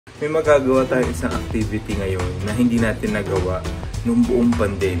may magagawa tayong isang activity ngayon na hindi natin nagawa nung buong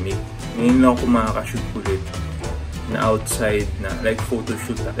pandemic. Ngayon lang ako makakashoot ulit na outside na like photo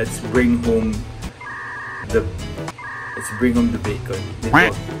shoot. Let's bring home the bacon.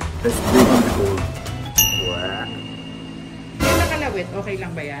 Let's bring home the gold. Wow. May nakalawit, okay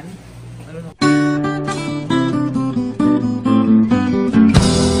lang ba yan? Ano na?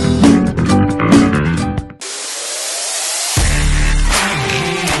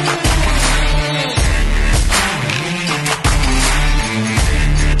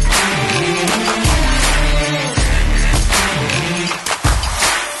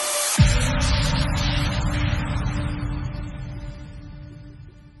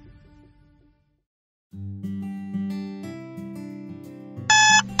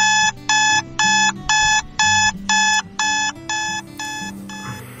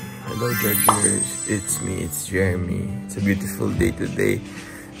 Hello Kajerjers, it's me, it's Jeremy. It's a beautiful day today.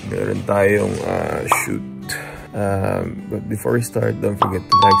 Meron tayong shoot. But before we start, don't forget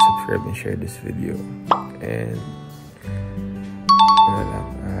to like, subscribe, and share this video. And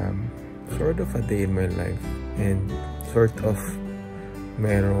sort of a day in my life. And sort of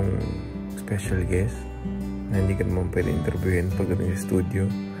merong special guest na hindi ka naman pwede interviewin pagdating sa studio.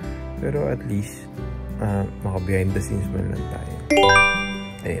 Pero at least, maka behind the scenes man lang tayo.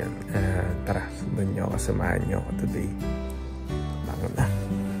 Ayan, tara, sundan nyo ako, samahan nyo ako today. Bangon na.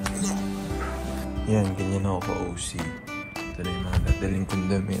 Yan, ganyan ako ka-OC. Ito na yung mga nadaling kong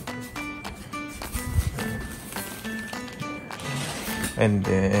damit. And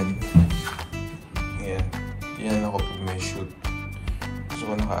then, yan, yan ako pag may shoot. Gusto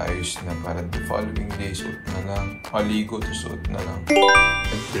ko nakaayos na para the following day, suot na lang. Maligo, to suot na lang.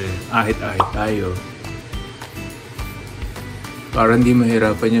 Siyempre, ahit-ahit tayo. Para hindi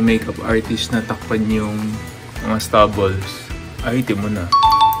mahirapan yung makeup artist na takpan yung mga stubbles. Ahitin mo na.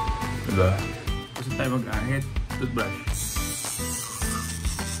 Diba? Gusto tayo mag-ahit. Toothbrush.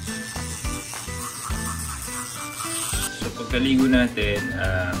 So pagkaligo natin,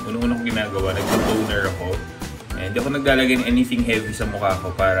 unang-unang kong ginagawa, nagpa-toner ako. Hindi ako naglalagay ng anything heavy sa mukha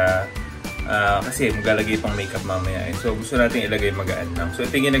ko para kasi maglalagay pang makeup mamaya. So gusto natin ilagay magaan lang. So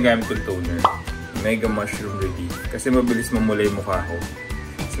ito yung ginagamit kong toner. Mega Mushroom Relief. Kasi mabilis mamula yung mukha ko.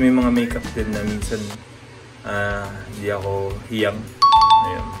 Kasi may mga makeup din na minsan hindi ako hiyang.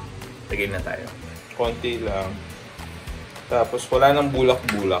 Ayun. Lagay na tayo. Konti lang. Tapos wala nang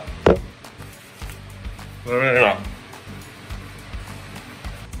bulak-bulak.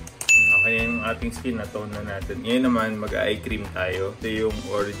 Okay yung ating skin na tone na natin. Ngayon naman mag-eye cream tayo. Ito yung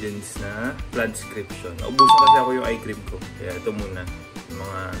Origins na transcription. Ubusan kasi ako yung eye cream ko. Kaya ito muna. Yung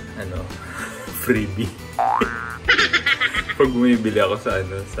mga freebie. Pag bumibili ako sa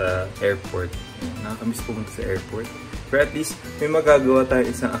airport. Nakakamiss pumunta sa airport. Pero at least, may magagawa tayo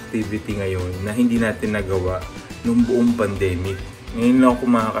isang activity ngayon na hindi natin nagawa nung buong pandemic. Ngayon lang ako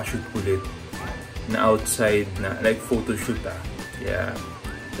makakashoot ulit na outside na like photo shoot. Kaya,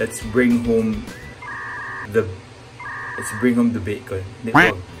 let's bring home the bacon.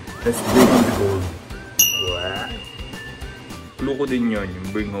 Let's bring home the gold. Wow. Clue ko din yun, yung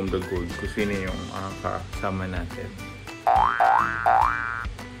bring home the gold. Kung sino yung kasama natin.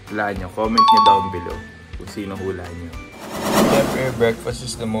 Hulaan nyo. Comment nyo down below kung sino hula nyo. Siyempre, breakfast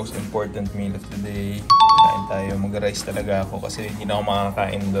is the most important meal of the day. Kain tayo. Mag-rice talaga ako kasi hindi na ako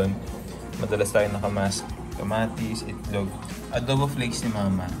makakain doon. Madalas tayo nakamask. Kamatis, itlog. Adobo flakes ni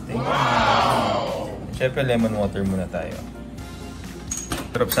Mama. Thank you. Siyempre, lemon water muna tayo.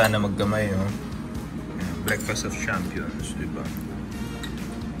 Sarap sana maggamay, oh. Breakfast of champions, diba?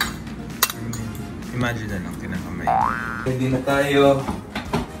 Imagine na lang, kinakamay. Ready na tayo.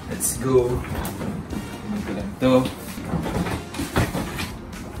 Let's go. Ito lang to.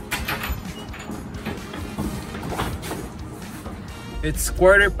 It's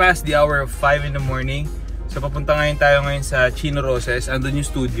 5:15 the hour of 5 in the morning. So papunta ngayon tayo sa Chino Roses. Andun yung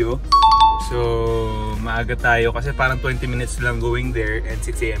studio. So maaga tayo kasi parang 20 minutes lang going there and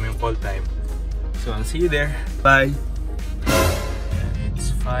 6 AM yung call time. So I'll see you there. Bye! It's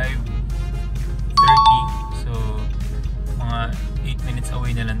 5:30. So mga 8 minutes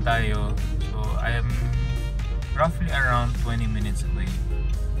away na lang tayo. So I am roughly around 20 minutes away.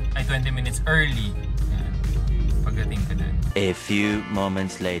 Ay, 20 minutes early. Ayan. Pagdating ko dun. A few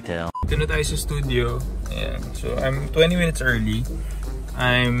moments later. Ito na tayo sa studio. Ayan. So I'm 20 minutes early.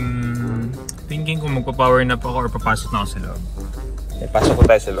 I'm thinking kung magpa-power nap ako or papasok na ako sa loob. Pasok ko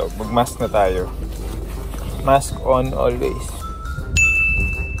tayo sa loob. Mag-mask na tayo. Mask on always.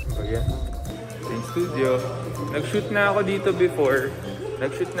 Ayan. Ito yung studio. Nag-shoot na ako dito before.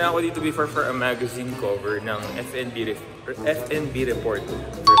 For a magazine cover ng FNB FNB report.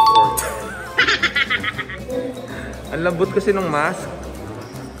 Ang lambot kasi ng mask.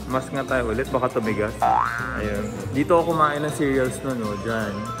 Mask nga tayo ulit, baka tumigas. Ayun. Dito ako kumain ng cereals no,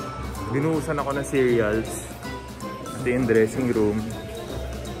 dyan. Binuhusan ako ng cereals. Ito yung dressing room.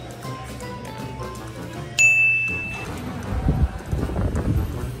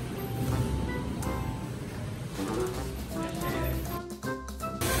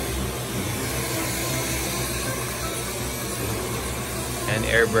 And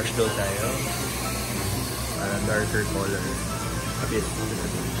airbrush daw tayo. Parang darker color. A bit.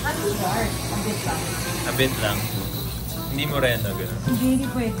 Not too dark. A bit lang. A bit lang. Hindi mo rin, no? Gano'n. Hindi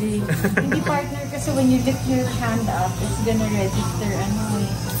pwede. Hindi partner kasi when you lift your hand up, it's gonna register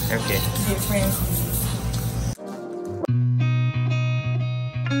Okay. different.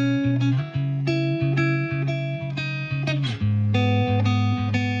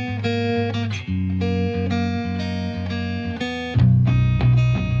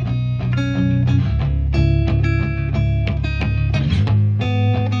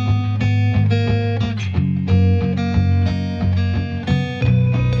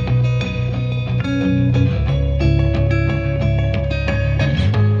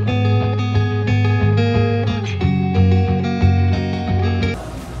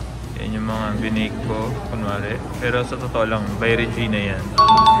 Pero sa totoo lang, by Regina yan.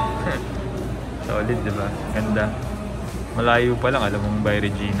 Solid, diba? Ganda. Malayo pa lang, alam mong by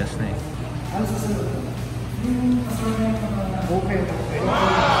Regina's na eh.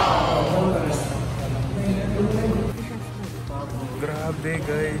 Grabe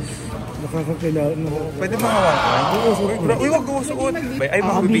guys. Nakakakilala mo. Pwede ba hawakan? Uy, wag ko suot. Ay,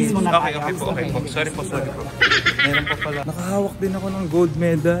 makabibis. Okay po. Sorry po. Meron pa pala. Nakahawak din ako ng gold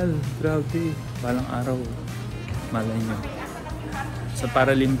medal. Grabe. Balang araw. Malay nyo. Sa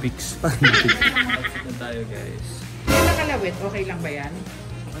Paralympics. Paralympics na tayo guys. Nakalawit, okay lang ba yan?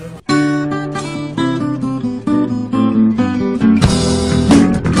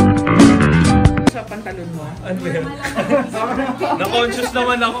 Sa pantalon mo? Ano yan? Na-conscious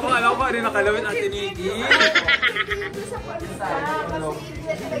naman ako. Alam ko rin nakalawit Ate Nikki.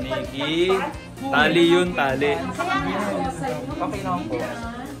 Nikki. Tali yun, tali. Okay lang po.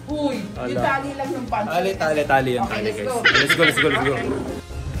 Uy, yung tali lang yung pants. Tali yung tali guys. Let's go.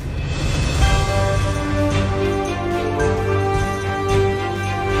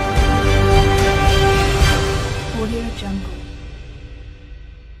 Audio Jungle.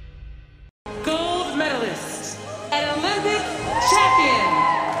 Gold medalist and Olympic champion,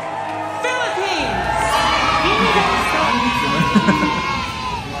 Philippines!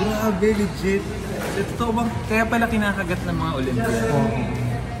 Grabe, legit. Totoo bang kaya pala kinakagat ng mga Olympian?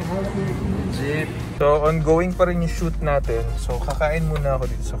 Legit. So, ongoing pa rin yung shoot natin. So, kakain muna ako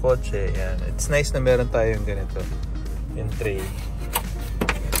dito sa kotse. Yan. It's nice na meron tayong ganito. Yung tray.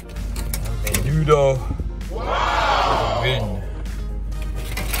 Menudo. Wow!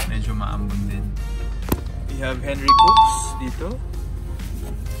 Medyo maambon din. We have Henry Cooks dito.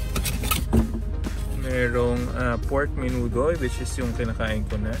 Merong pork menudo, which is yung kinakain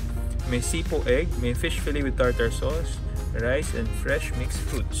ko na. May sipo egg, may fish fillet with tartar sauce, rice, and fresh mixed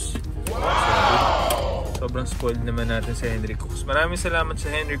fruits. Wow! Sobrang spoiled naman natin sa Henry Cooks. Maraming salamat sa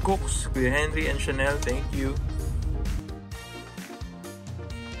Henry Cooks, Kuya Henry and Chanel. Thank you.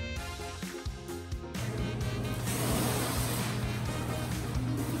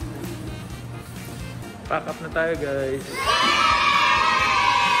 Pack up na tayo guys.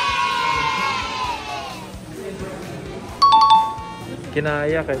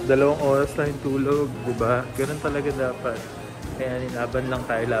 Kinaya kahit 2 oras lang yung tulog, diba? Ganun talaga dapat. Kaya nilaban lang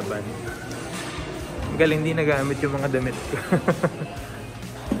tayo, laban. Ang galing, di nagamit yung mga damit ko.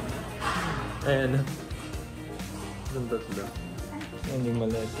 Ayan. Yung tatlo. Hindi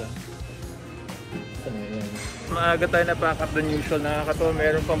maleta. Ano yan? Maaga tayo na pack up than usual. Nakakatawa,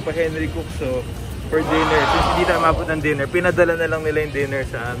 meron pang pa Henry Cook. So, for dinner, since hindi tayo mabot ng dinner, pinadala na lang nila yung dinner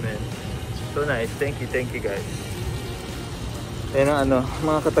sa amin. So nice. Thank you guys. Ayan ang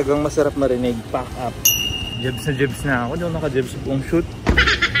mga katagang masarap marinig. Pack up. Jibs na ako. Hindi ako naka-jibs buong shoot.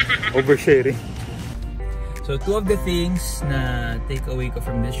 Oversharing. So, 2 of the things na take away ko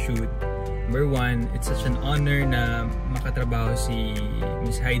from this shoot. Number 1, it's such an honor na makatrabaho si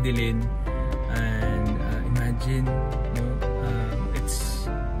Miss Heidelin. And imagine, it's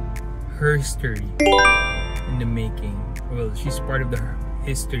her history in the making. Well, she's part of the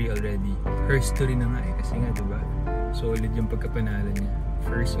history already. Her story na nga kasi nga, diba? Solid yung pagkapanalo niya.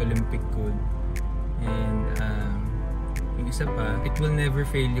 First Olympic gold. And yung isa pa, it will never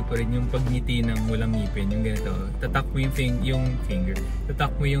fail you pa rin yung pagngiti ng walang ngipin. Yung ganito. Tatak mo yung finger.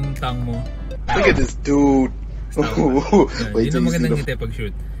 Tatak mo yung tongue mo. Look at this dude. Yun ang magandang ngiti pag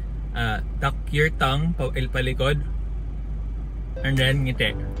shoot. Tuck your tongue, palikod, and then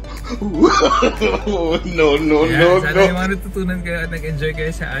ngiti. No. Sana yung mga natutunan kayo at nag-enjoy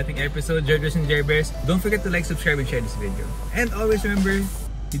kayo sa ating episode, Kajerjers and Kajerjers. Don't forget to like, subscribe, and share this video. And always remember,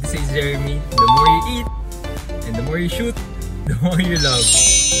 this is Jeremy, the more you eat, and the more you shoot, the more you love.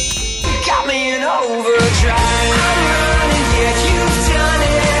 Got me in over.